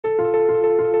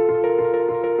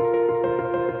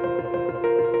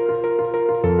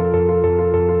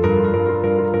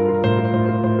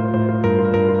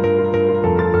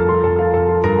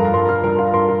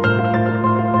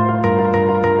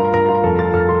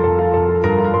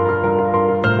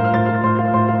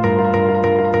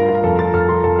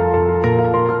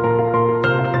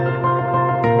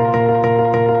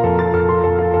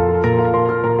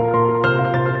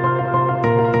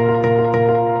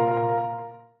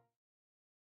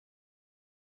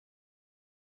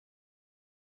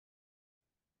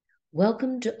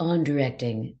Welcome to On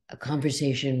Directing, a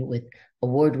conversation with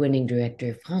award-winning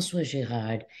director François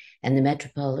Girard and the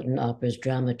Metropolitan Opera's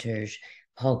Dramaturg,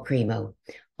 Paul Cremo,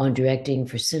 on directing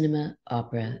for cinema,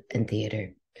 opera, and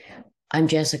theatre. I'm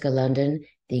Jessica London,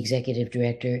 the Executive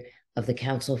Director of the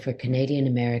Council for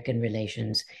Canadian-American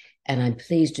Relations, and I'm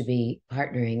pleased to be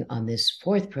partnering on this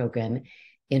fourth program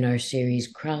in our series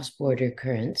Cross-Border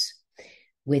Currents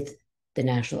with the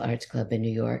National Arts Club in New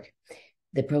York.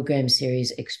 The program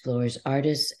series explores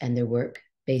artists and their work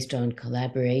based on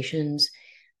collaborations,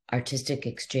 artistic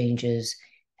exchanges,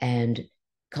 and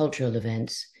cultural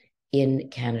events in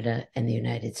Canada and the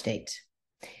United States.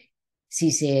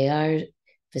 CCAR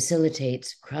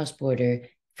facilitates cross-border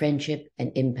friendship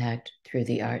and impact through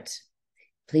the arts.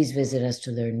 Please visit us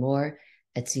to learn more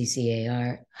at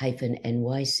ccar-nyc.org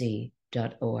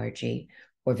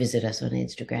or visit us on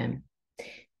Instagram.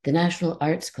 The National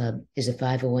Arts Club is a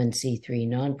 501c3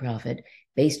 nonprofit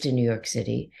based in New York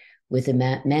City with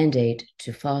a mandate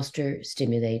to foster,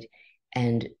 stimulate,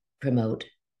 and promote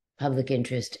public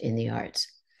interest in the arts.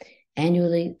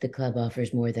 Annually, the club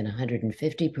offers more than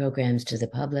 150 programs to the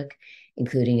public,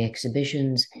 including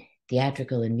exhibitions,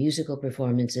 theatrical and musical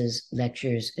performances,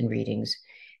 lectures, and readings.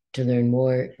 To learn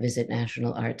more, visit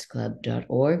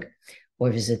nationalartsclub.org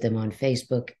or visit them on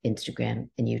Facebook, Instagram,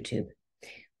 and YouTube.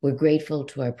 We're grateful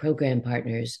to our program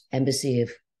partners, Embassy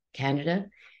of Canada,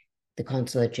 the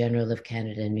Consulate General of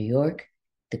Canada in New York,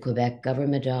 the Quebec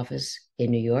Government Office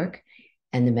in New York,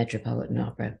 and the Metropolitan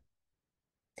Opera.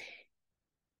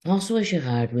 François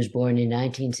Girard was born in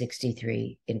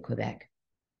 1963 in Quebec.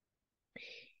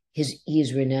 He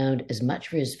is renowned as much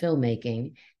for his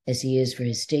filmmaking as he is for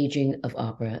his staging of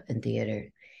opera and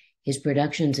theatre. His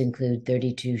productions include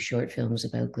 32 short films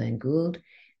about Glenn Gould,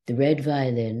 The Red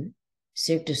Violin,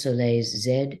 Cirque du Soleil's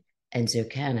Zed and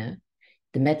Zircana,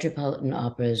 the Metropolitan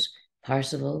Opera's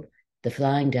Parsifal, The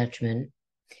Flying Dutchman,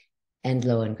 and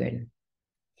Lohengrin.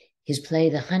 His play,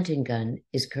 The Hunting Gun,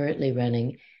 is currently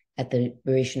running at the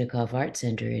Baryshnikov Art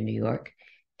Center in New York,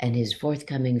 and his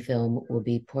forthcoming film will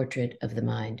be Portrait of the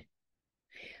Mind.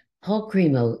 Paul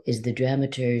Cremo is the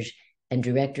dramaturg and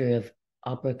director of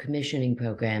opera commissioning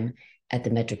program at the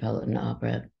Metropolitan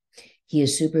Opera. He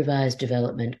has supervised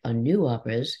development on new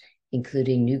operas,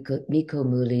 including Nico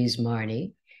Mully's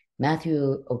Marty,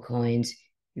 Matthew O'Coin's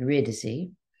Eurydice,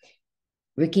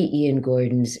 Ricky Ian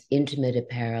Gordon's Intimate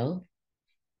Apparel,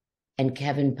 and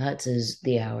Kevin Putz's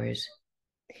The Hours.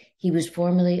 He was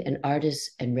formerly an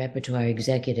artist and repertoire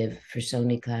executive for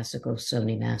Sony Classical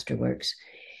Sony Masterworks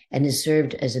and has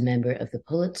served as a member of the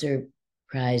Pulitzer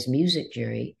Prize music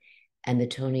jury and the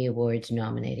Tony Awards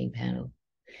nominating panel.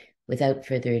 Without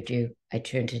further ado, I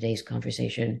turn today's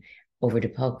conversation over to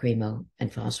Paul Cremo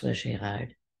and François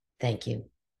Girard. Thank you.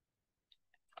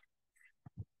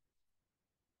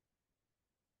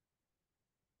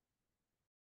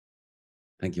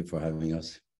 Thank you for having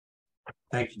us.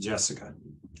 Thank you, Jessica.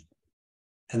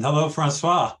 And hello,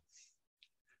 François.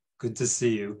 Good to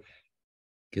see you.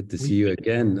 Good to see you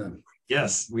again.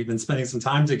 Yes, we've been spending some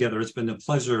time together. It's been a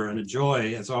pleasure and a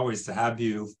joy, as always, to have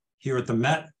you here at the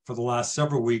Met for the last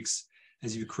several weeks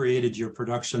as you created your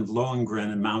production of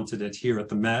Lohengrin and mounted it here at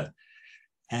the Met.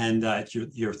 And it's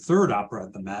your third opera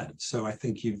at the Met. So I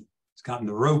think you've gotten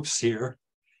the ropes here.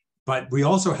 But we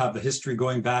also have the history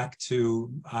going back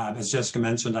to, as Jessica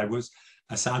mentioned, I was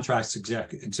a soundtracks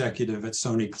executive at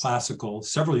Sony Classical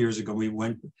several years ago.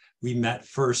 We met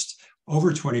first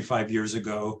over 25 years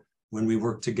ago when we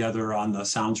worked together on the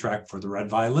soundtrack for The Red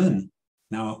Violin,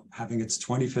 now having its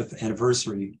 25th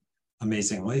anniversary,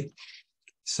 amazingly.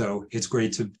 So it's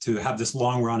great to have this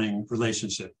long-running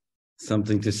relationship.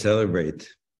 Something to celebrate.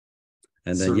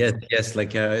 And then yes,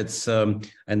 like it's like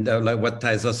what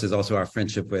ties us is also our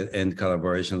friendship with and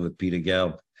collaboration with Peter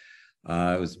Gelb.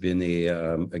 Who's been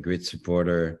a great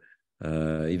supporter,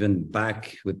 even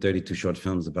back with 32 short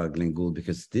films about Glenn Gould,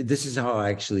 because this is how I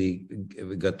actually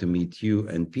got to meet you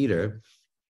and Peter,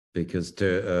 because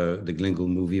the Glenn Gould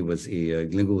movie was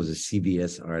Glenn Gould was a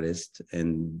CBS artist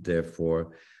and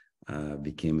therefore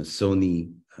became a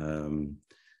Sony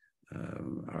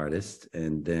artist.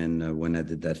 And then when I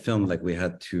did that film, like we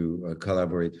had to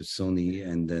collaborate with Sony,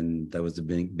 and then that was the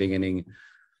beginning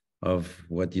of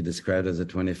what you described as a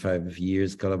 25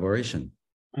 years collaboration.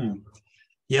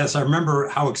 Yes, I remember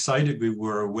how excited we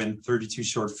were when 32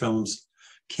 short films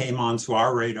came onto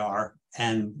our radar,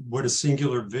 and what a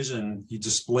singular vision you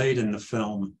displayed in the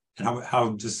film, and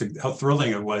how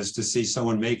thrilling it was to see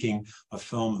someone making a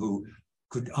film who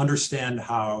could understand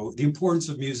how the importance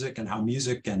of music and how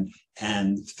music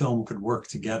and film could work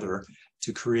together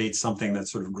to create something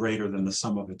that's sort of greater than the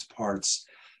sum of its parts.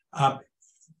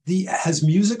 has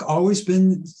music always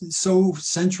been so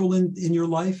central in your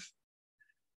life?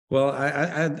 Well,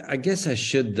 I guess I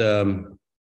should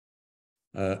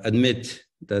admit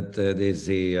that there's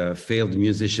a failed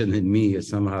musician in me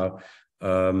somehow.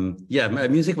 Yeah,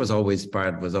 music was always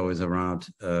around,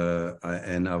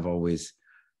 and I've always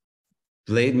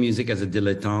played music as a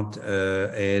dilettante,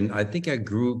 and I think I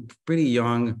grew pretty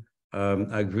young.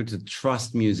 I grew to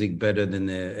trust music better than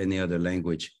any other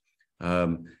language.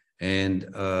 And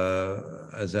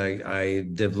as I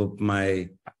developed my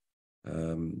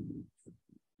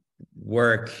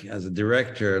work as a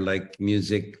director, like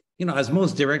music, as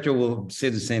most director will say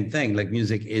the same thing, like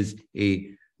music is a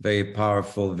very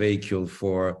powerful vehicle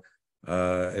for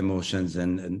emotions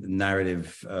and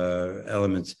narrative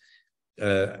elements.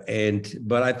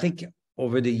 But I think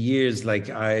over the years, like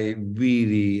I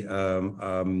really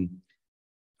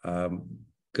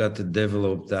got to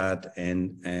develop that,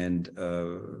 and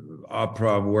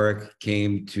opera work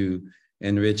came to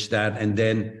enrich that, and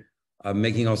then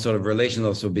making all sort of relation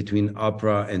also between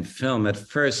opera and film. At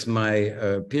first, my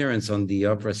appearance on the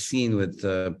opera scene with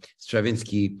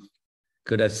Stravinsky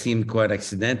could have seemed quite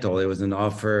accidental. It was an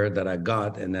offer that I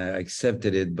got, and I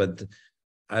accepted it. But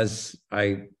as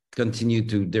I continued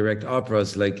to direct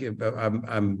operas, like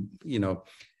I'm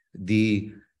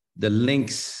the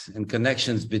links and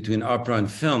connections between opera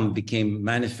and film became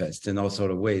manifest in all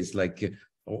sort of ways. Like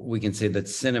we can say that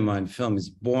cinema and film is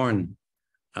born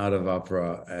out of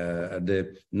opera.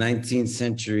 The 19th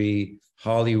century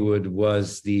Hollywood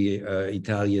was the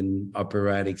Italian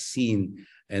operatic scene.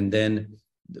 And then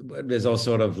there's all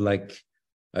sort of like,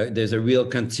 there's a real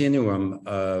continuum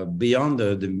beyond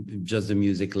just the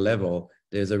music level.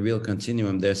 There's a real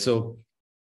continuum there. So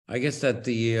I guess that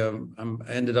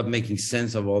I ended up making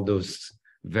sense of all those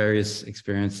various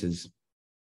experiences.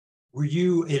 Were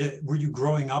you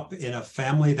growing up in a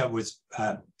family that was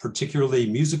particularly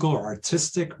musical or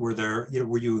artistic?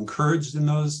 Were you encouraged in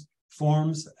those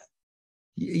forms?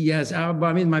 Yes, I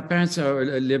mean, my parents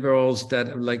are liberals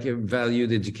that like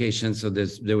valued education, so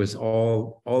there was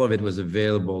all of it was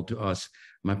available to us.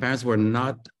 My parents were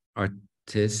not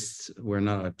artists, were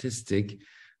not artistic,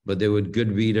 but they were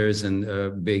good readers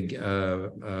and big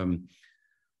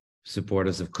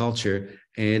supporters of culture.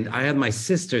 And I had my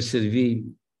sister Sylvie,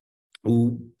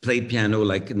 who played piano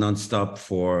like nonstop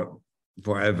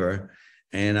forever.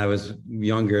 And I was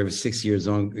younger, I was 6 years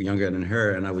younger than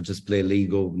her, and I would just play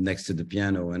Lego next to the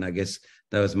piano. And I guess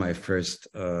that was my first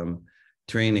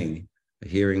training,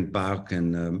 hearing Bach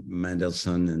and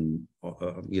Mendelssohn and,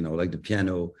 like the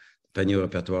piano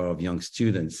repertoire of young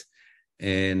students.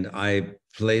 And I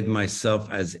played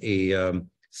myself as a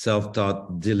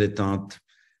self-taught dilettante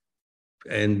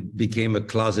and became a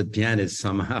closet pianist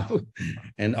somehow,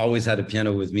 and always had a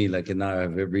piano with me. Like, and now I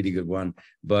have a really good one,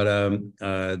 but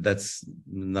that's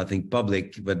nothing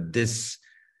public. But this,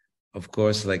 of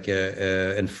course, like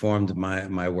informed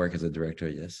my work as a director.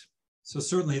 Yes. So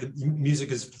certainly, the music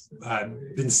has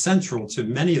been central to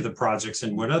many of the projects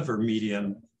in whatever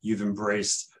medium you've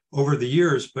embraced over the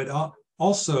years, but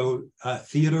also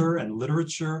theater and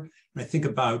literature. And I think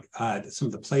about some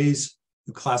of the plays,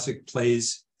 the classic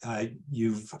plays.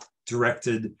 You've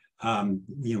directed,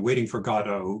 Waiting for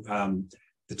Godot,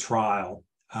 The Trial,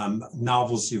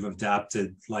 novels you've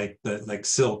adapted like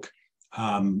Silk,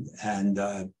 and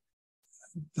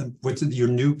what's your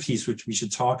new piece, which we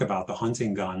should talk about, The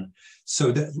Hunting Gun.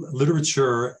 So that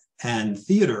literature and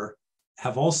theater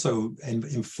have also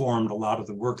informed a lot of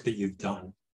the work that you've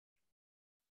done.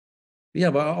 Yeah,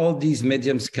 but all these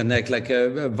mediums connect. Like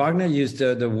Wagner used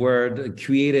the word,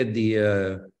 created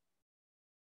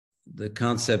the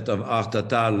concept of art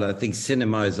total. I think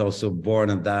cinema is also born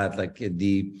of that, like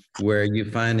where you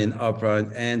find in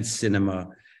opera and cinema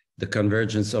the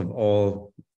convergence of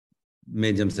all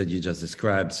mediums that you just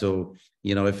described. So,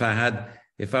 if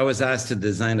I was asked to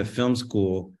design a film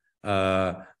school,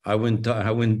 I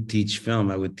wouldn't teach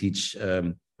film. I would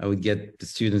get the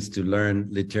students to learn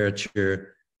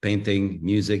literature, painting,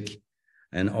 music,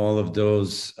 and all of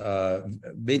those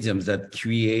mediums that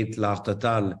create l'art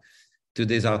total.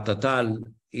 Today's art total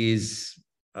is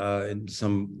in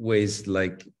some ways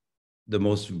like the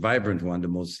most vibrant one, the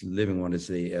most living one is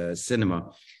the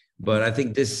cinema. But I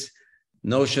think this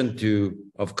notion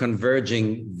of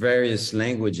converging various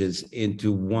languages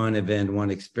into one event,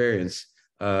 one experience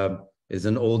is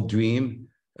an old dream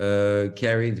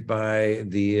carried by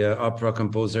the opera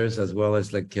composers as well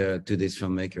as like today's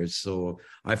filmmakers. So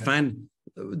I find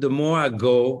the more I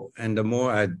go and the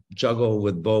more I juggle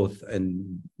with both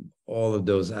and all of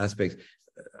those aspects,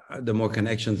 the more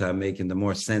connections I make and the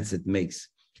more sense it makes,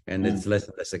 and it's less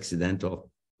and less accidental.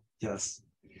 Yes.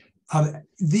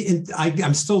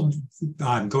 I'm still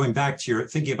going back to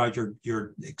thinking about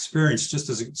your experience just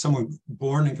as someone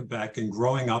born in Quebec and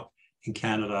growing up in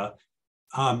Canada.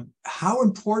 How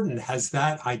important has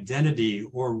that identity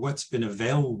or what's been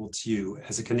available to you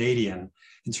as a Canadian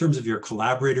in terms of your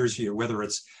collaborators, whether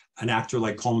it's an actor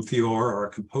like Comfior or a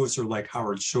composer like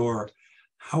Howard Shore?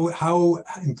 How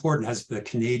important has the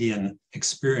Canadian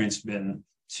experience been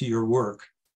to your work?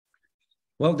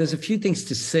 Well, there's a few things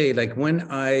to say. Like when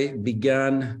I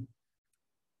began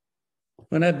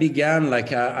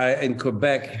like in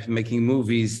Quebec making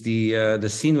movies, the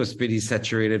scene was pretty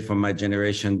saturated for my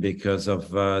generation because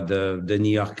of the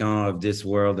New Yorkans of this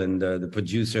world and the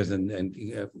producers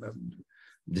and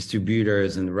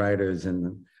distributors and writers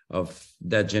and of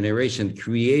that generation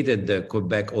created the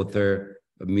Quebec author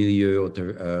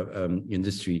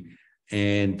industry,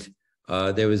 and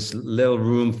there was little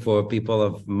room for people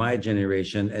of my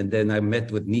generation. And then I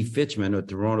met with Niamh Fitchman, a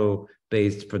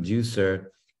Toronto-based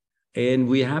producer, and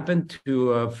we happened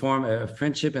to form a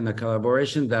friendship and a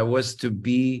collaboration that was to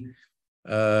be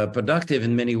productive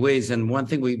in many ways. And one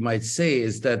thing we might say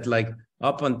is that, like,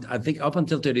 I think up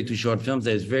until 32 short films,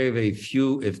 there's very, very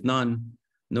few, if none,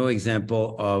 no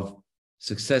example of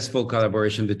successful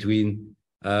collaboration between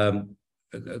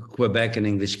Quebec and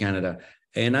English Canada.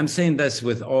 And I'm saying this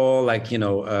with all, like,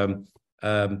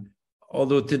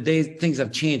 although today things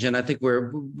have changed, and I think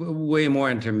we're way more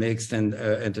intermixed and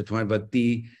intertwined, but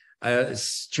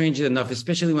strangely enough,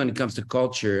 especially when it comes to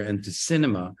culture and to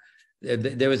cinema,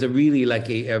 there was a really like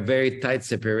a very tight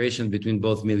separation between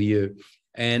both milieux.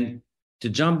 And to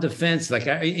jump the fence, like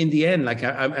in the end, like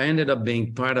I ended up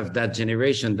being part of that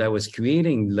generation that was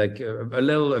creating, like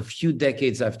a few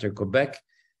decades after Quebec,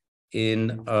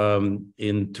 in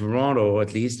Toronto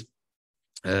at least,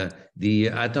 the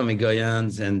Atom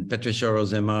Egoyans and Patricia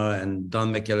Rozema and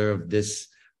Don McKellar of this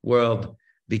world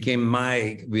became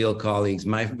my real colleagues,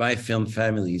 my film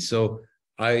family. So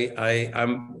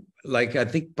I'm like, I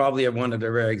think probably one of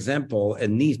the rare example,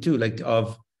 and Niamh too, like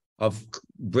of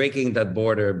breaking that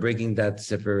border, breaking that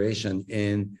separation.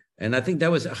 And I think that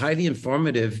was highly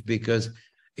informative because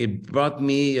it brought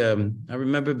me, I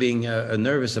remember being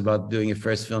nervous about doing a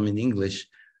first film in English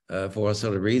for all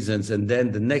sort of reasons. And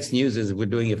then the next news is we're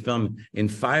doing a film in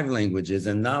 5 languages.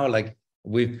 And now, like,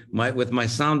 with my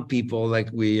sound people, like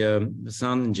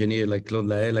sound engineer, like Claude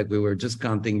Lahaye, like we were just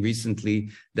counting recently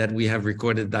that we have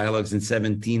recorded dialogues in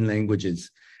 17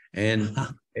 languages. And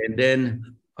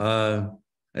then well,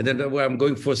 I'm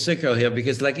going for circle here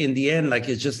because, like, in the end, like,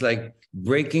 it's just like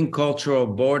breaking cultural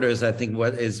borders. I think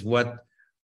what is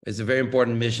a very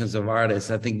important mission of artists.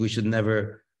 I think we should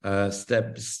never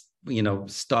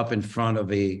stop in front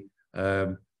of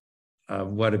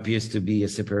what appears to be a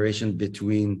separation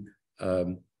between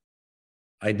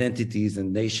identities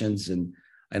and nations. And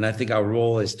I think our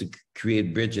role is to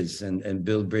create bridges and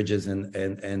build bridges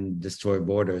and destroy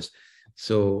borders.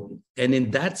 So, and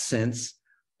in that sense,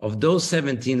 of those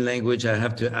 17 languages, I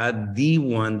have to add the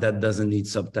one that doesn't need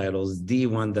subtitles, the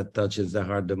one that touches the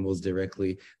heart the most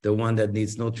directly, the one that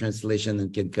needs no translation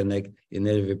and can connect in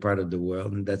every part of the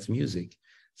world, and that's music.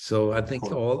 So I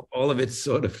think all of it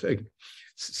sort of like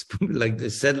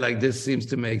said like this seems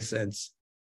to make sense.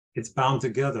 It's bound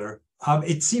together.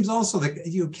 It seems also that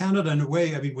Canada, in a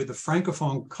way, I mean, with the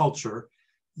Francophone culture,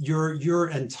 your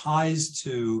ties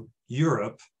to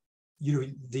Europe,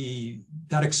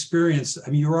 that experience,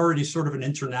 I mean, you're already sort of an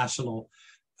international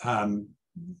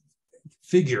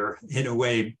figure in a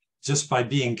way, just by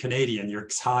being Canadian. You're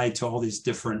tied to all these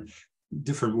different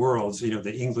worlds,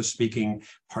 the English-speaking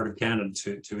part of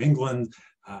Canada to England,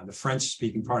 the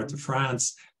French-speaking part to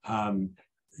France.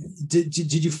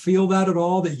 Did you feel that at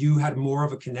all, that you had more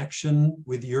of a connection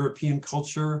with European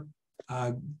culture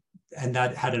and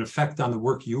that had an effect on the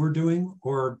work you were doing,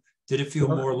 or did it feel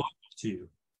more local to you?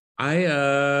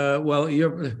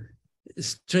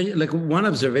 Like one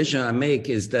observation I make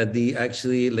is that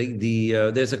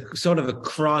there's a sort of a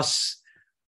cross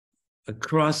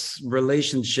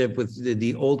relationship with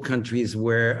the old countries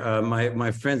where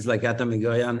my friends like Atom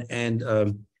Egoyan and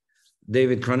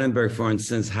David Cronenberg, for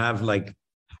instance, have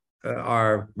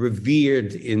are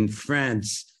revered in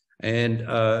France and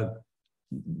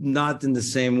not in the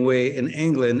same way in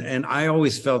England. And I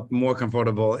always felt more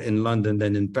comfortable in London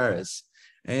than in Paris.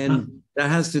 And that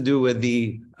has to do with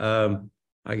the,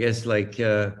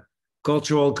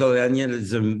 cultural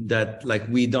colonialism that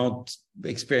we don't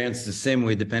experience the same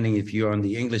way, depending if you're on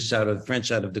the English side or the French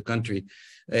side of the country.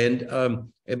 And,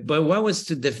 but what was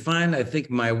to define, I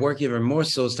think, my work even more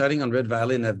so, starting on Red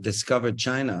Violin, I've discovered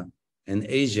China and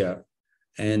Asia.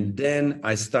 And then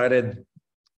I started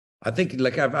I think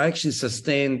like I've actually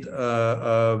sustained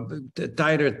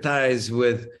tighter ties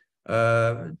with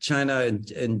China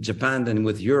and Japan than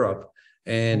with Europe.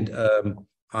 And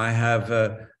I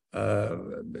have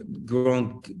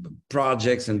grown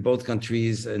projects in both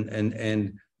countries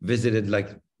and visited like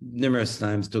numerous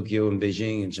times Tokyo and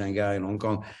Beijing and Shanghai and Hong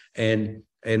Kong. And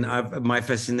my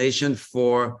fascination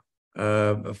for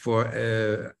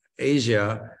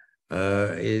Asia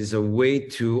is a way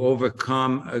to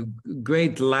overcome a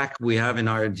great lack we have in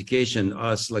our education,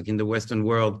 us like in the Western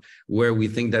world, where we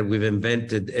think that we've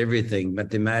invented everything,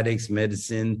 mathematics,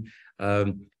 medicine,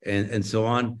 and so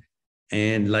on.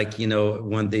 And like, you know,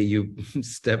 one day you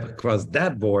step across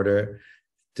that border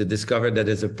to discover that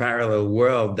there's a parallel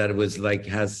world that was like,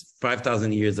 has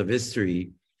 5,000 years of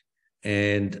history.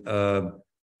 And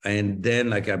then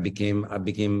like I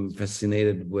became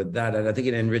fascinated with that. And I think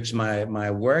it enriched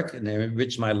my work and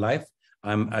enriched my life.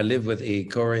 I live with a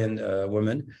Korean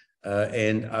woman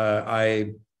and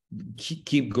I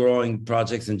keep growing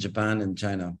projects in Japan and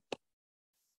China.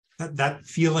 That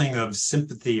feeling of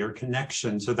sympathy or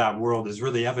connection to that world is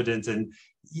really evident. And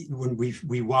when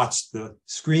we watched the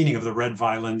screening of the Red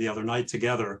Violin the other night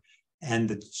together, and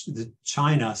the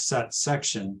China set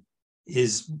section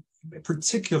is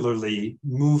particularly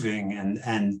moving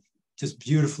and just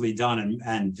beautifully done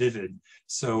and vivid.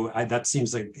 So that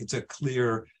seems like it's a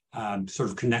clear sort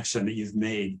of connection that you've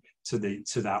made to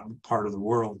that part of the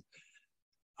world.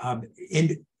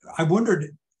 And I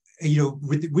wondered, you know,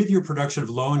 with your production of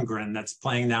Lohengrin that's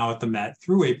playing now at the Met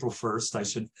through April 1st, I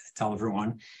should tell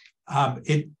everyone,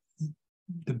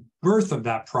 the birth of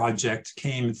that project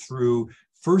came through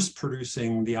first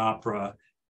producing the opera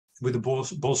with the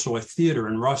Bolshoi Theater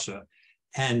in Russia.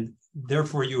 And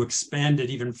therefore you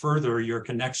expanded even further your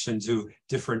connection to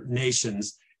different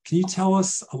nations. Can you tell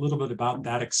us a little bit about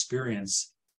that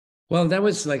experience? Well, that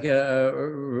was like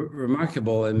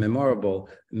remarkable and memorable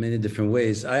in many different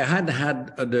ways. I had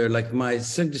other, like my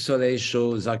Cirque du Soleil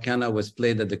show, Zarkana, was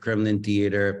played at the Kremlin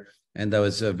Theater, and that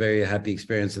was a very happy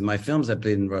experience. And my films I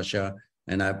played in Russia,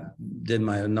 and I did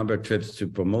a number of trips to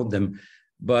promote them.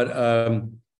 But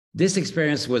this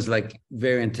experience was like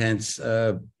very intense.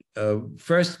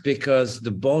 First, because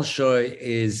the Bolshoi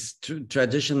is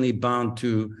traditionally bound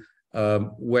to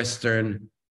Western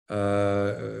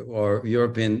or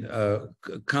European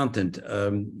content,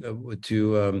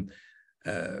 to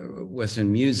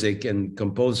Western music and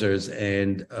composers,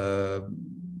 and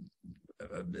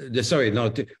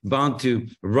bound to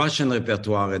Russian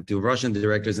repertoire and to Russian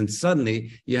directors. And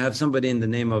suddenly you have somebody in the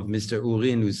name of Mr.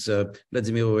 Urin, who's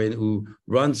Vladimir Urin, who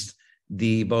runs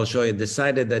the Bolshoi,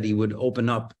 decided that he would open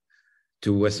up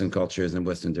to Western cultures and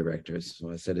Western directors.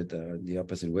 So I said it the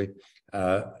opposite way.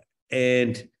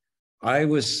 And I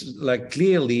was like,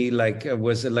 clearly, like,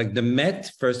 was like the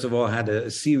Met, first of all, had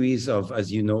a series of,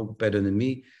 as you know better than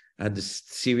me, had a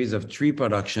series of 3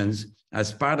 productions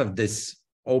as part of this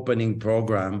opening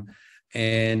program.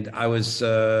 And I was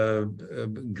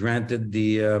granted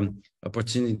the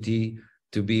opportunity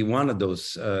to be one of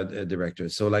those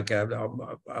directors. So like I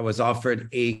was offered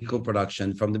a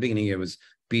co-production from the beginning. It was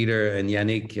Peter and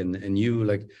Yannick and you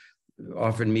like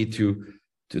offered me to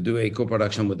do a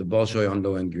co-production with the Bolshoi on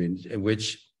Lohengrin, in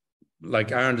which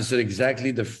like I understood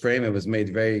exactly the frame. It was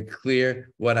made very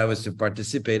clear what I was to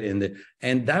participate in.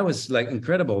 And that was like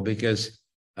incredible because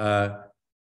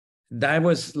that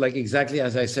was like exactly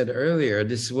as I said earlier,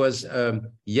 this was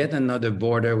yet another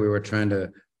border we were trying to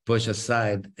push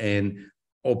aside and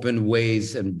open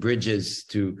ways and bridges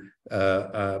to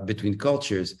between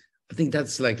cultures. I think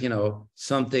that's like, you know,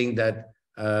 something that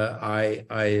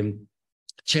I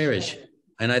cherish.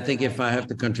 And I think if I have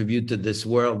to contribute to this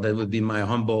world, that would be my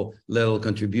humble little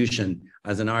contribution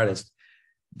as an artist.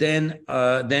 Then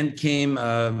came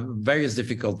various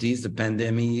difficulties, the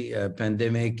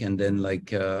pandemic, and then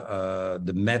like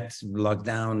the Met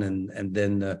lockdown, and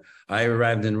then I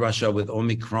arrived in Russia with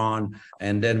Omicron,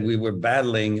 and then we were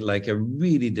battling like a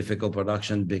really difficult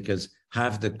production because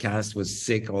half the cast was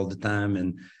sick all the time,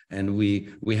 and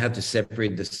we had to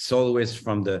separate the soloists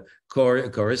from the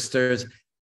choristers.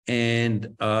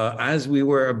 And as we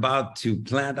were about to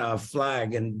plant our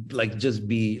flag and like just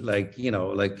be like, you know,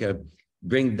 like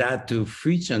bring that to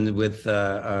fruition with,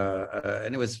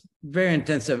 and it was very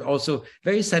intensive, also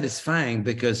very satisfying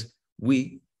because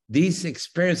these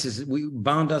experiences, we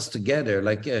bound us together.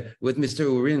 Like with Mr.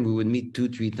 Urin, we would meet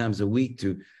 2-3 times a week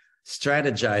to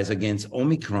strategize against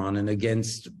Omicron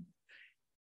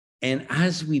and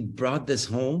as we brought this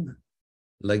home,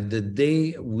 like the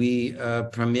day we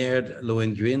premiered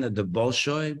Lohengrin at the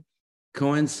Bolshoi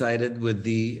coincided with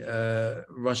the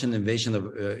Russian invasion of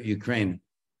Ukraine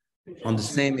on the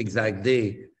same exact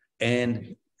day.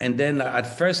 and then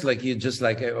at first, like you just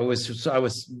like I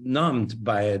was numbed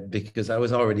by it because I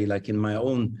was already like in my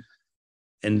own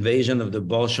invasion of the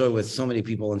Bolshoi with so many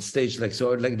people on stage, like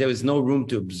so like there was no room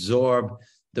to absorb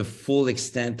the full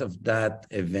extent of that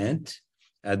event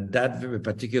at that very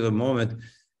particular moment.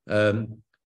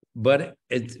 But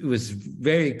it was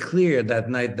very clear that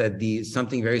night that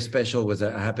something very special was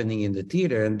happening in the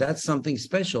theater, and that something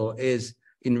special is,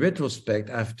 in retrospect,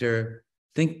 after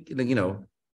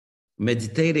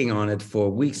meditating on it for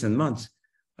weeks and months,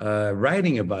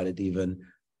 writing about it even,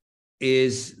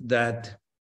 is that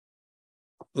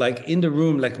like in the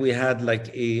room, like we had like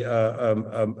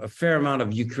a fair amount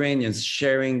of Ukrainians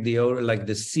sharing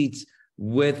the seats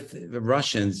with the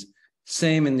Russians.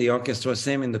 Same in the orchestra,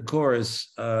 same in the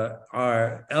chorus.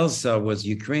 Our Elsa was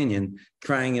Ukrainian,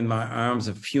 crying in my arms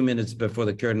a few minutes before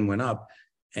the curtain went up.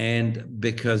 And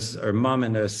because her mom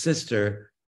and her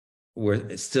sister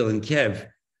were still in Kiev.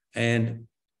 And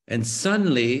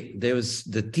suddenly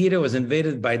the theater was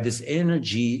invaded by this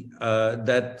energy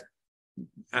that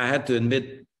I had to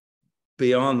admit,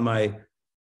 beyond my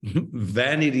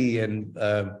vanity and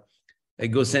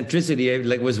egocentricity,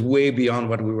 like was way beyond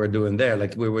what we were doing there.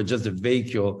 Like we were just a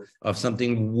vehicle of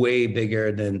something way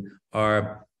bigger than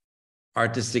our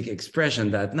artistic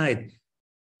expression that night.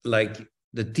 Like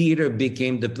the theater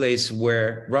became the place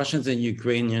where Russians and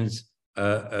Ukrainians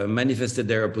manifested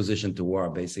their opposition to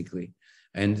war, basically.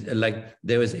 And like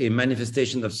there was a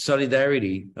manifestation of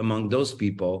solidarity among those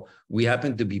people. We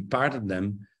happened to be part of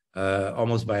them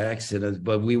almost by accident,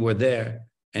 but we were there.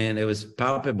 And it was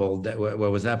palpable that what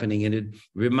was happening, and it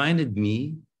reminded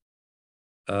me.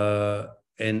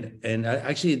 And I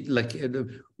actually, like,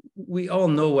 we all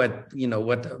know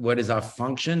what is our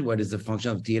function, what is the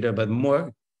function of theater, but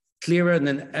more clearer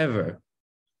than ever,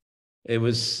 it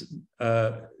was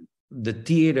the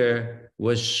theater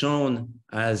was shown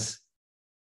as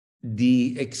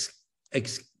the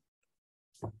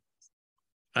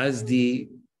as the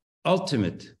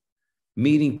ultimate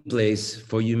meeting place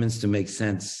for humans to make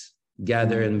sense,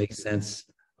 gather and make sense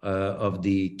of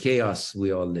the chaos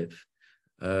we all live.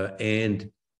 And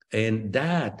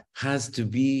that has to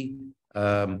be,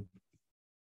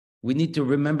 we need to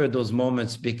remember those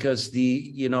moments, because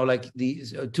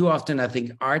too often I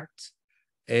think art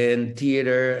and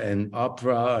theater and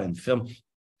opera and film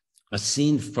are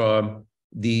seen from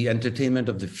the entertainment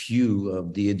of the few,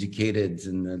 of the educated,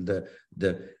 and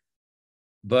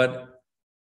but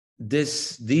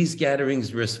these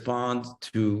gatherings respond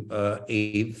to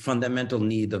a fundamental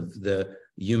need of the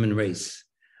human race,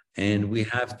 and we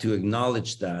have to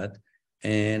acknowledge that.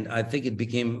 And I think it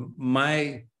became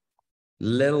my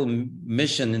little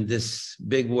mission in this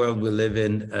big world we live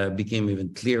in became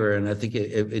even clearer, and I think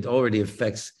it already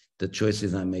affects the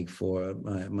choices I make for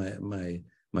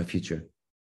my future.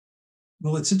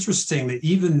 Well, it's interesting that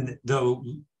even though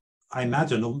I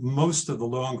imagine most of the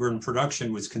Lohengrin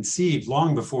production was conceived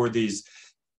long before these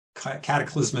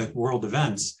cataclysmic world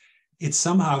events, it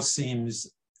somehow seems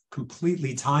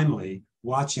completely timely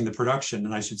watching the production.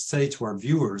 And I should say to our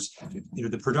viewers,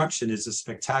 the production is a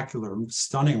spectacular,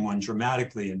 stunning one,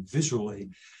 dramatically and visually.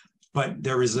 But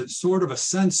there is a sort of a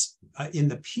sense in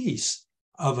the piece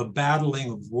of a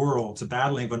battling of worlds, a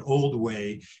battling of an old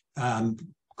way,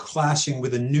 clashing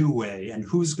with a new way, and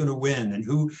who's going to win, and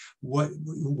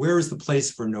where is the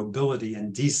place for nobility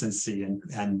and decency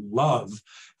and love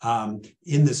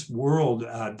in this world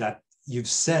that you've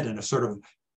set in a sort of,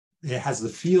 it has the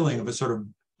feeling of a sort of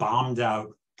bombed out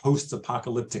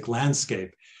post-apocalyptic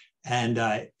landscape. And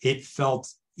it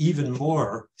felt even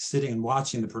more, sitting and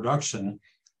watching the production,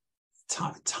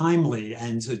 timely,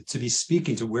 and to be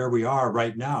speaking to where we are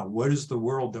right now. What is the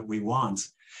world that we want?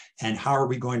 And how are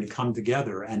we going to come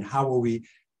together? And how will we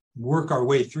work our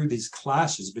way through these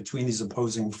clashes between these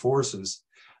opposing forces?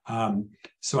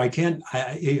 So I can't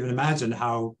even imagine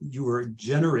how you were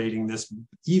generating this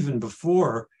even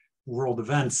before world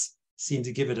events seemed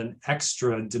to give it an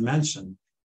extra dimension.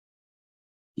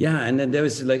 Yeah, and then there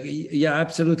was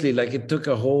absolutely. Like it took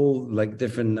a whole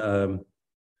different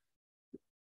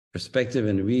perspective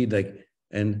and read,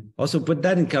 and also put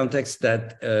that in context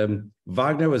that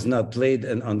Wagner was not played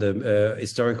on the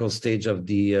historical stage of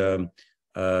the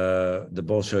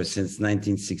Bolshoi since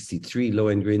 1963,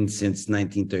 Lohengrin since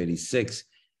 1936,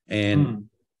 and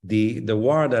the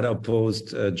war that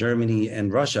opposed Germany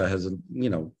and Russia has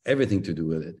everything to do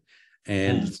with it,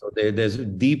 and so there's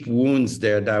deep wounds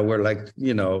there that were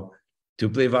to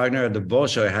play Wagner at the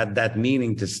Bolshoi had that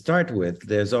meaning to start with.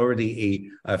 There's already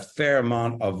a fair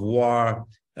amount of war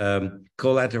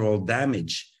collateral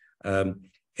damage.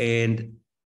 And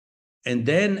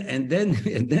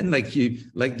then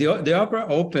like the opera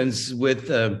opens with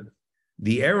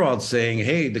the herald saying,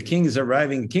 "Hey, the king is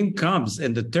arriving." King comes,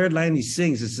 and the third line he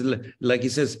sings is like he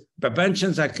says,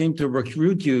 "Babanchans, I came to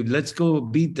recruit you. Let's go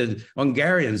beat the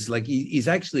Hungarians." Like he's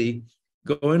actually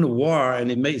going to war, and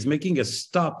he's making a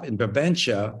stop in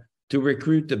Brabantia to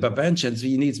recruit the Babanchans.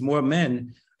 He needs more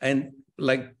men, and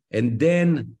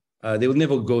then they will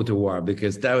never go to war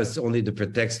because that was only the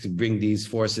pretext to bring these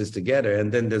forces together.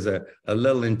 And then there's a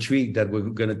little intrigue that we're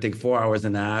going to take 4 hours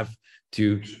and a half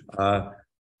to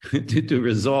to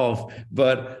resolve.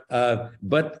 But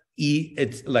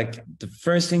it's like the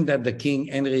first thing that the King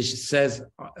Heinrich says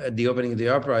at the opening of the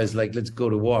opera is like, "Let's go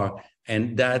to war,"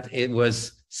 and that it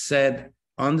was said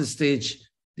on the stage,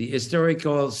 the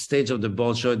historical stage of the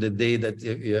Bolshoi, the day that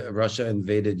Russia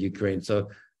invaded Ukraine. So,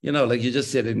 you know, like you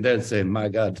just sitting there and saying, "My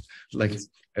God, like,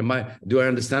 do I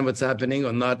understand what's happening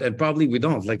or not?" And probably we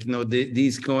don't. Like, you know,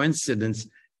 these coincidences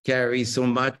carry so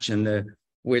much, and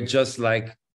we're just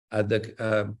like at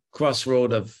the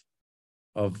crossroad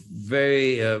of very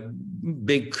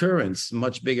big currents,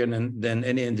 much bigger than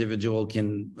any individual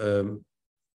can,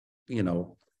 you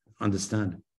know,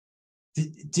 understand.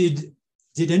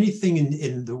 Did anything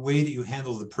in the way that you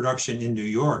handled the production in New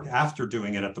York after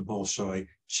doing it at the Bolshoi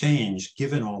change,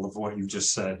 given all of what you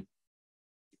just said?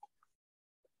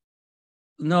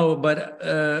 No, but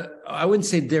I wouldn't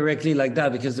say directly like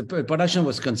that because the production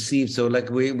was conceived. So like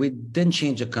we didn't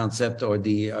change the concept or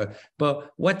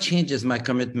but what changes my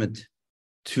commitment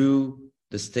to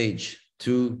the stage,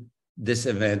 to this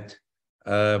event.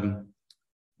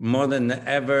 More than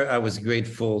ever, I was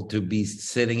grateful to be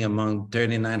sitting among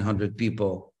 3,900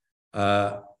 people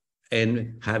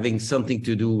and having something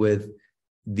to do with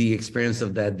the experience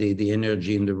of that day, the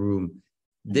energy in the room.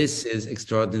 This is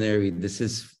extraordinary. This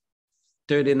is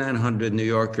 3,900 New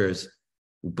Yorkers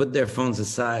who put their phones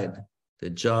aside,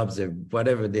 their jobs, their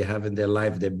whatever they have in their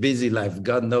life, their busy life.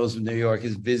 God knows New York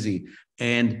is busy,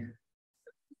 and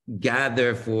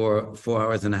gather for 4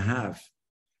 hours and a half.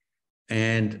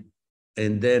 And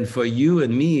then for you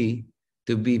and me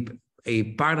to be a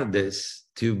part of this,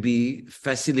 to be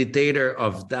facilitator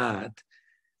of that,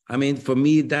 I mean, for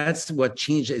me, that's what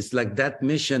changed. It's like that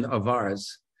mission of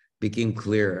ours became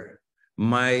clearer.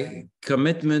 My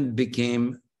commitment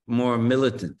became more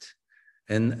militant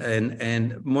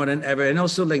and more than ever. And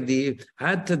also like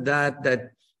add to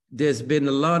that there's been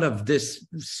a lot of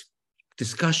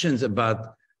discussions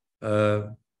about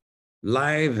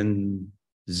live and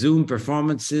Zoom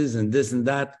performances and this and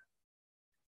that.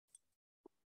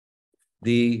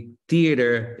 The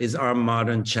theater is our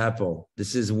modern chapel.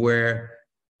 This is where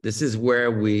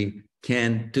we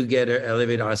can together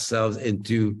elevate ourselves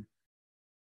into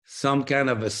some kind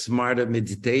of a smarter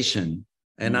meditation.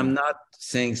 And I'm not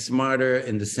saying smarter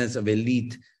in the sense of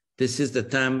elite. This is the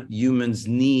time humans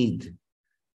need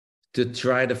to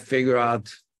try to figure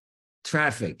out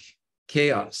traffic,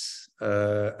 chaos,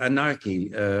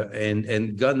 anarchy,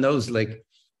 and God knows, like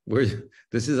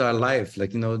this is our life.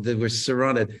 Like, you know, that we're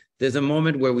surrounded. There's a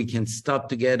moment where we can stop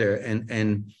together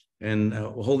and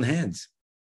hold hands.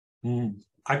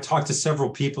 I've talked to several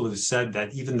people who said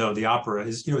that even though the opera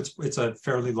is, you know, it's a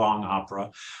fairly long opera,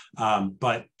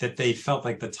 but that they felt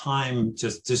like the time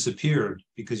just disappeared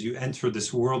because you enter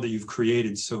this world that you've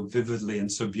created so vividly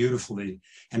and so beautifully.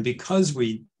 And because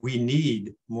we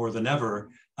need more than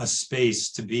ever a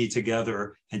space to be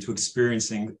together and to experience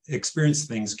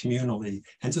things communally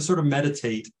and to sort of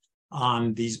meditate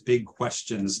on these big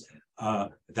questions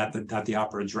that the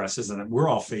opera addresses and that we're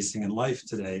all facing in life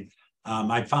today.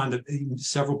 I found that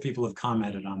several people have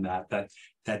commented on that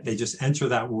they just enter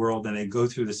that world and they go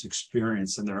through this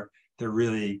experience and they're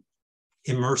really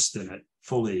immersed in it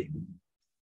fully.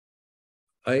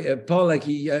 Paul, like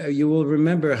you will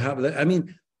remember how, I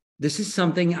mean, this is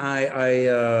something I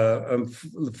am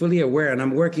fully aware, and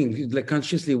I'm working, like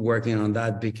consciously working on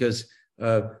that because,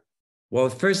 well,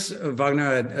 first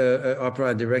Wagner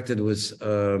opera I directed was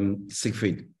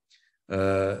Siegfried.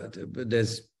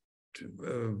 There's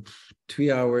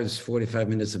 3 hours, 45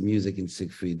 minutes of music in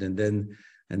Siegfried. And then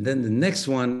the next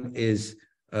one is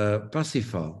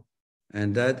Parsifal,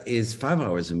 and that is 5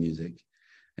 hours of music.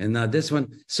 And now this one,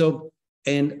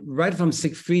 and right from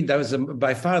Siegfried, that was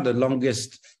by far the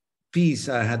longest piece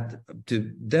I had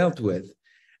dealt with.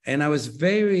 And I was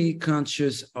very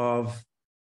conscious of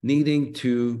needing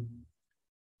to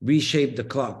reshape the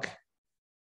clock,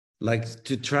 like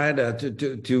to try to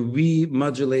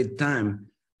remodulate time.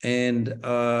 And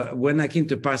when I came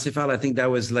to Parsifal, I think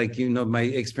that was like, you know, my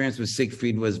experience with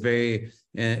Siegfried was very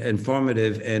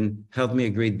informative and helped me a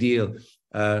great deal.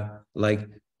 Like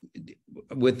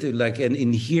with like, and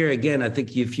in here again, I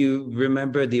think if you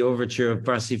remember the overture of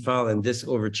Parsifal and this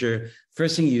overture,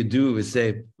 first thing you do is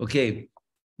say, okay,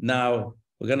 now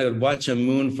we're going to watch a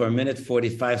moon for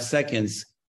 1:45,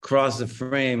 cross the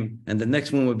frame, and the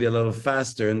next one will be a little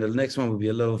faster, and the next one will be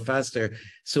a little faster.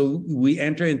 So we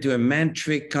enter into a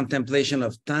mantric contemplation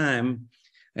of time.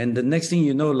 And the next thing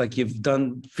you know, like you've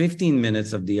done 15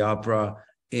 minutes of the opera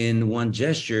in one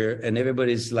gesture, and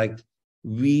everybody's like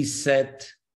reset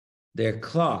their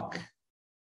clock.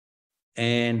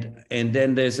 And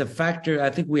then there's a factor, I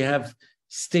think we have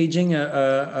staging,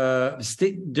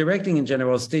 directing in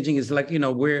general. Staging is like,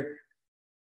 we're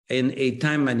in a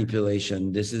time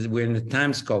manipulation. We're in a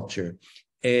time sculpture.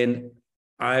 And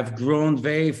I've grown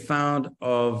very fond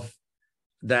of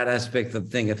that aspect of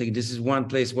thing. I think this is one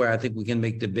place where I think we can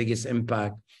make the biggest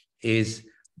impact is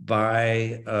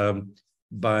by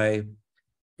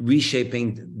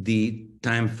reshaping the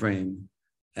time frame.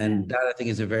 And that I think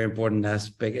is a very important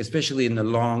aspect, especially in a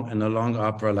long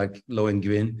opera like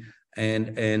Lohengrin.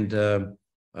 And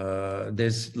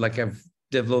there's like I've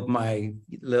developed my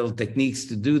little techniques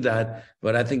to do that,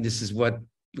 but I think this is what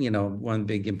one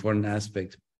big important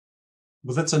aspect.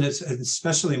 Well, that's an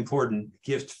especially important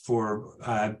gift for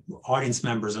audience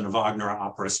members in a Wagner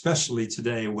opera, especially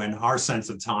today when our sense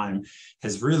of time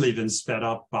has really been sped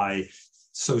up by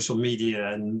social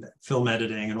media and film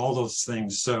editing and all those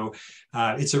things. So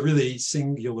it's a really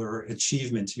singular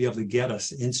achievement to be able to get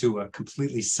us into a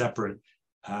completely separate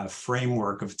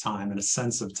framework of time and a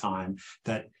sense of time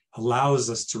that allows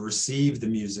us to receive the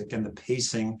music and the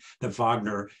pacing that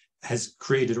Wagner has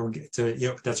created,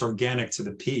 that's organic to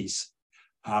the piece.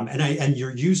 And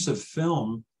your use of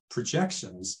film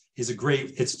projections is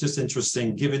it's just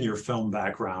interesting, given your film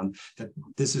background, that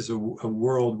this is a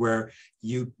world where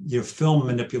your film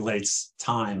manipulates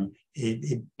time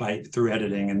through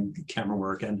editing and camera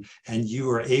work, and you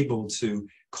are able to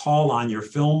call on your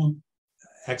film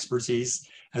expertise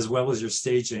as well as your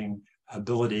staging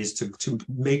abilities to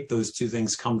make those two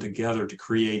things come together to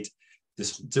create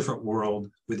this different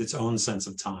world with its own sense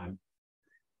of time.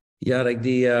 Yeah, like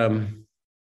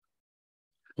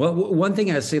well, one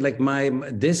thing I say, like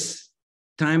this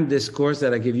time discourse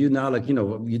that I give you now, like,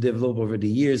 you develop over the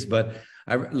years, but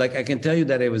I can tell you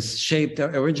that it was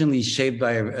originally shaped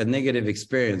by a negative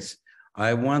experience.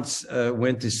 I once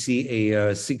went to see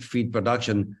a Siegfried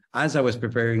production as I was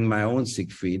preparing my own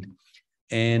Siegfried,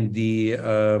 and the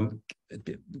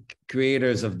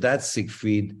creators of that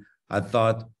Siegfried, I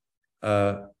thought,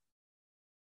 had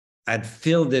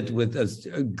filled it with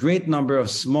a great number of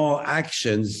small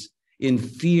actions in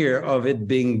fear of it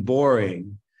being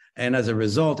boring, and as a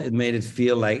result, it made it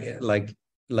feel like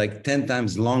 10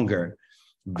 times longer,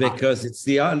 because it's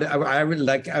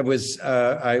that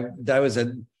was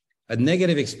a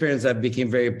negative experience that became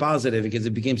very positive, because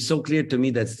it became so clear to me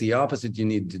that's the opposite you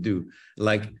need to do.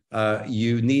 Like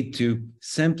you need to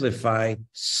simplify,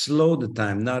 slow the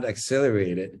time, not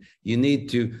accelerate it. You need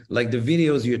to, like the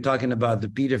videos you're talking about, the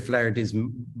Peter Flaherty's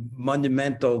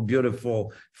monumental,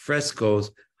 beautiful frescoes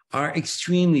are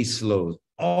extremely slow,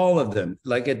 all of them.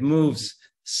 Like it moves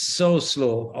so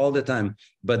slow all the time.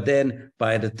 But then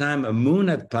by the time a moon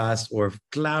had passed or a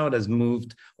cloud has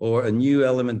moved or a new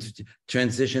element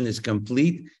transition is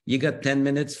complete, you got 10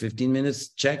 minutes, 15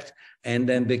 minutes checked. And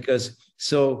then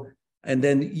and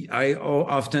then I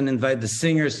often invite the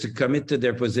singers to commit to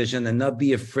their position and not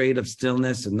be afraid of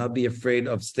stillness and not be afraid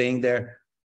of staying there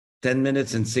 10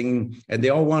 minutes and singing, and they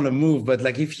all want to move. But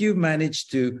like, if you manage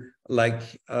to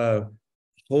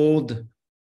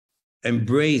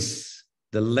embrace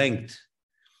the length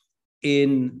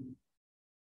in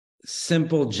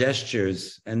simple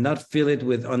gestures and not fill it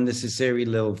with unnecessary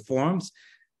little forms,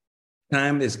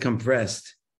 time is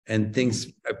compressed and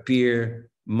things appear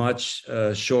much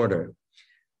shorter.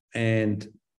 And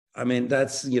I mean,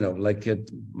 that's,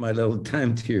 my little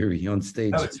time theory on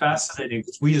stage. Oh, it's fascinating.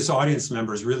 We as audience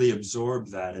members really absorb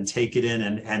that and take it in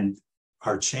and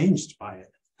are changed by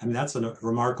it. I mean, that's a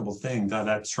remarkable thing,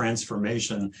 that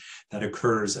transformation that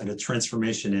occurs, and a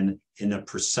transformation in a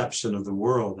perception of the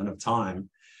world and of time.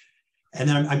 And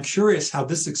then I'm curious how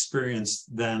this experience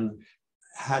then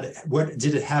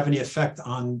did it have any effect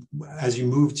on, as you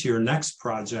move to your next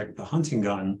project, The Hunting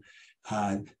Gun,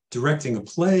 directing a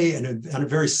play on a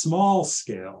very small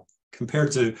scale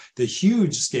compared to the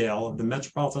huge scale of the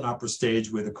Metropolitan Opera stage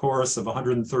with a chorus of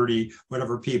 130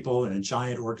 whatever people and a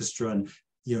giant orchestra and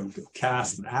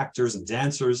cast and actors and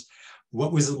dancers.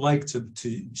 What was it like to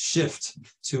shift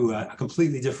to a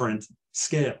completely different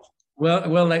scale? Well,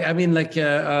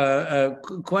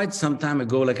 quite some time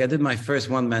ago, I did my first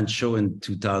one-man show in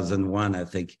 2001, I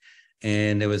think.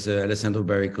 and there was Alessandro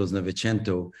Barrico's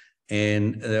Novecento.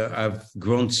 And I've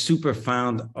grown super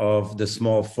fond of the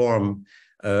small form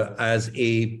as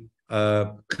a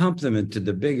complement to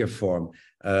the bigger form.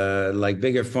 Like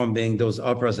bigger form being those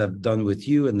operas I've done with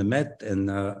you in the Met and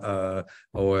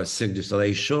or Cirque du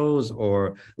Soleil shows,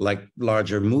 or like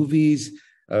larger movies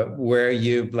where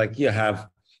you have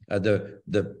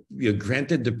you're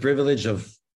granted the privilege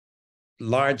of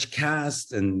large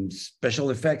cast and special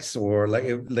effects, or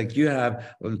like you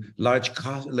have large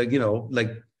cost,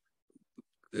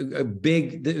 a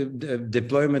big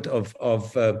deployment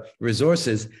of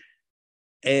resources.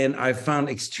 And I found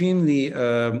extremely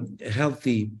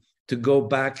healthy to go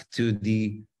back to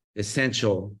the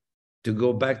essential, to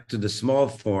go back to the small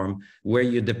form where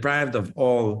you're deprived of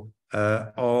all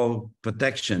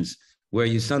protections, where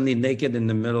you're suddenly naked in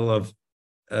the middle of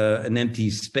an empty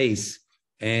space,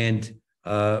 and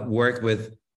work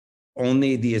with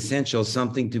only the essential,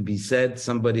 something to be said,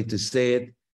 somebody to say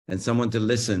it, and someone to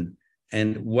listen.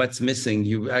 And what's missing,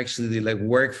 you actually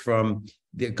work from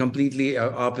the completely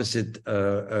opposite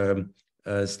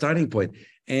starting point.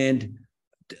 And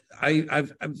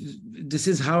this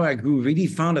is how I grew really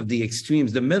fond of the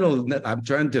extremes. The middle, I'm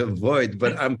trying to avoid,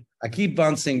 but I keep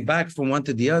bouncing back from one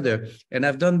to the other. And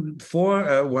I've done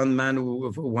 4 one-man,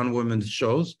 one-woman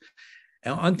shows.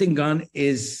 And Hunting Gun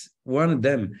is one of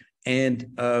them.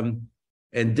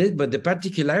 But the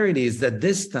particularity is that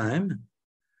this time,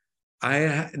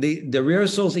 the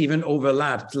rehearsals even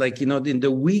overlapped. In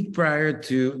the week prior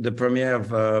to the premiere of,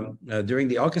 during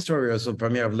the orchestra rehearsal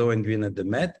premiere of Lohengrin at the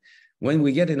Met, when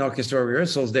we get in orchestra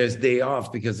rehearsals, there's day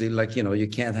off because you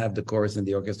can't have the chorus in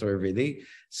the orchestra every day.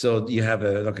 So you have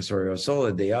an orchestra rehearsal,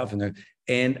 a day off,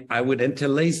 and I would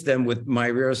interlace them with my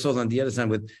rehearsals on the other side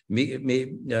with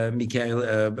Mikhail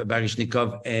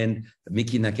Baryshnikov and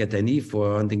Miki Nakatani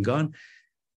for Hunting Gun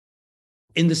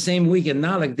in the same week. And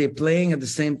now they're playing at the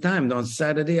same time. On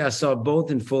Saturday, I saw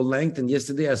both in full length, and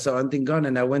yesterday I saw Hunting Gun,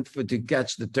 and I went to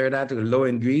catch the third act of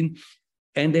Lohengrin,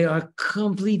 and they are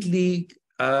completely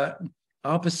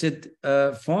opposite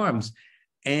forms.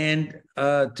 And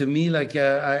to me,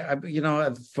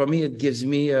 for me, it gives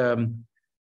me,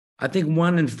 I think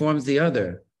one informs the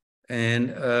other.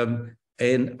 And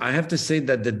I have to say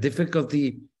that the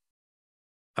difficulty,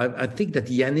 I think that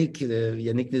Yannick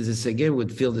Nézet-Séguin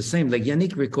would feel the same.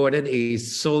 Yannick recorded a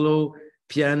solo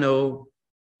piano.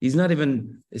 He's not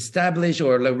even established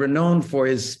or renowned for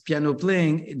his piano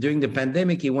playing. During the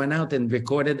pandemic, he went out and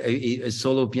recorded a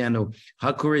solo piano.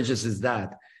 How courageous is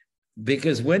that?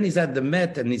 Because when he's at the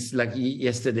Met, and it's like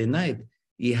yesterday night,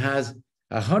 he has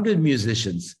 100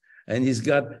 musicians, and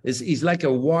he's like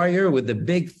a warrior with a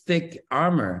big, thick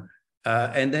armor.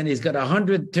 And then he's got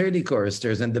 130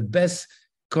 choristers and the best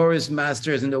chorus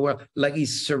masters in the world.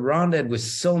 He's surrounded with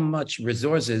so much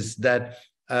resources that,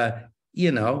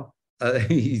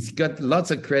 he's got lots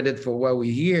of credit for what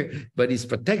we hear, but he's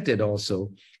protected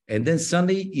also. And then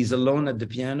Sunday, he's alone at the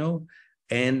piano.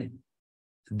 And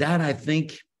that, I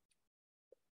think,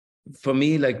 for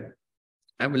me,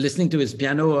 I'm listening to his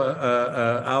piano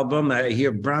album, I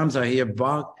hear Brahms, I hear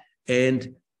Bach,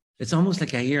 and it's almost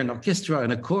like I hear an orchestra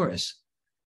and a chorus.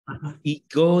 He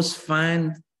goes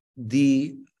find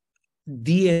the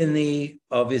DNA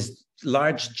of his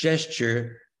large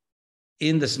gesture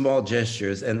in the small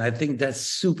gestures, and I think that's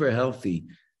super healthy.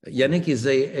 Yannick is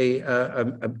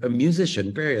a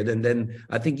musician, period, and then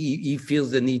I think he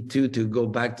feels the need to go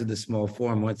back to the small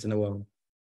form once in a while.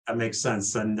 That makes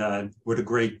sense, and what a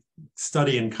great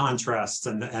study in contrast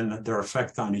and their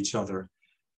effect on each other.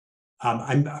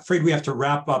 I'm afraid we have to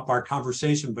wrap up our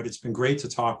conversation, but it's been great to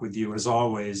talk with you as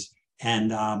always.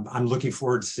 And I'm looking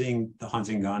forward to seeing the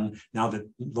Hunting Gun now that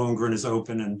Lohengrin is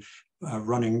open and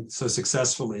running so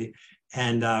successfully.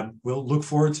 And we'll look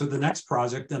forward to the next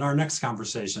project and our next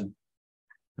conversation.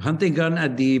 Hunting Gun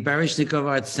at the Baryshnikov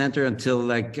Arts Center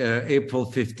until April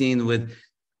 15 with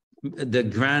the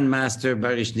Grandmaster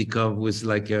Baryshnikov, was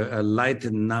a light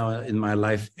now in my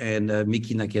life. And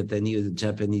Miki Nakatani, the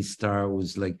Japanese star,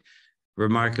 was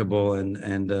remarkable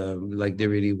and they're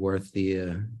really worth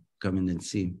the coming and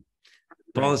see.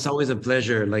 Paul, it's always a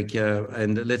pleasure.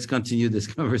 And let's continue this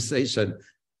conversation.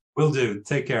 Will do.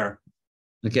 Take care.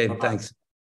 Okay, Bye-bye. Thanks.